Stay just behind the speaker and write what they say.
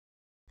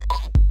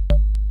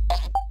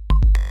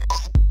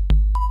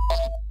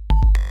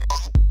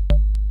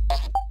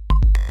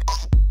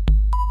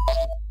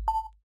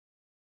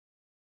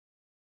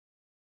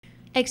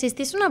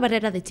Existeix una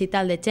barrera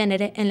digital de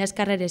gènere en les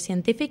carreres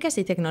científiques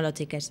i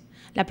tecnològiques.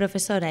 La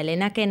professora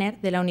Helena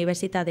Knorr, de la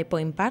Universidad de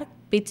Point Park,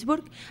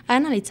 Pittsburgh, ha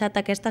analitzat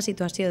aquesta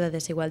situació de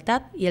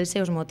desigualdad i els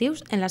seus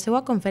motius en la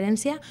seva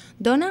conferencia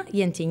Dona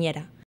y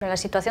ingeniera. En la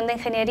situación de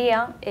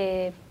ingeniería,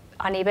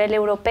 a nivel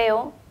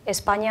europeo,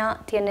 España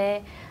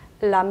tiene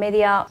la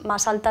media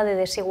más alta de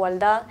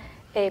desigualdad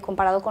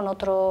comparado con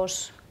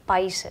otros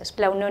países.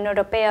 La Unión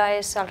Europea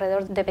es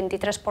alrededor de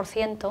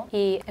 23%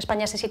 y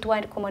España se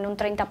sitúa como en un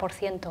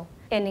 30%.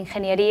 En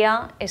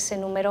ingeniería ese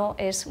número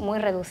es muy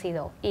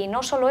reducido. Y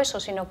no solo eso,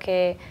 sino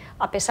que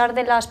a pesar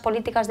de las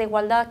políticas de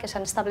igualdad que se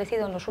han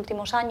establecido en los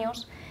últimos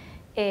años,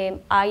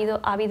 ha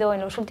habido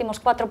en los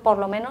últimos 4 por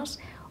lo menos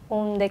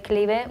un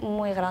declive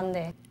muy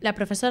grande. La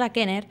professora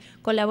Knorr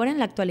col·labora en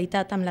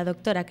l'actualitat amb la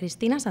doctora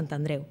Cristina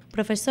Santandreu,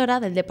 professora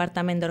del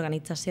Departament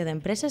d'Organització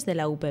d'Empreses de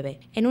la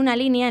UPB, en una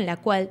línia en la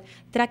qual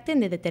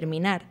tracten de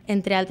determinar,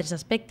 entre altres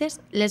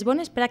aspectes, les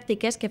bones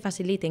pràctiques que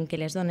faciliten que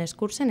les dones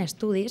cursen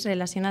estudis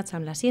relacionats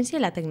amb la ciència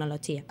y la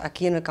tecnología.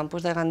 Aquí en el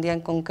campus de Gandia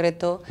en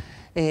concreto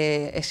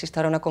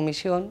existará una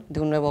comisión de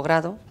un nuevo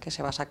grado que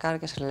se va a sacar,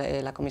 que es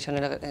la comisión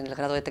en el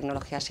grado de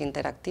tecnologías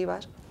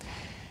interactivas,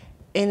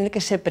 en el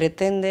que se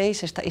pretende y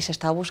se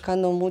está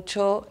buscando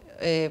mucho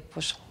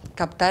pues,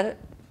 captar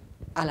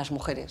a les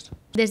mujeres.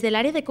 Des de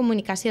l'àrea de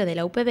comunicació de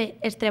la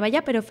UPB es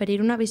treballa per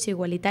oferir una visió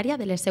igualitària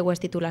de les seues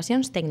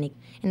titulacions tècnic.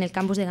 En el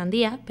campus de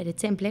Gandia, per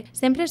exemple,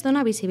 sempre es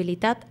dona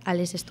visibilitat a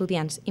les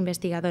estudiants,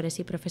 investigadores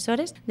i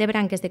professores de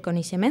branques de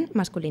coneixement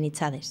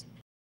masculinitzades.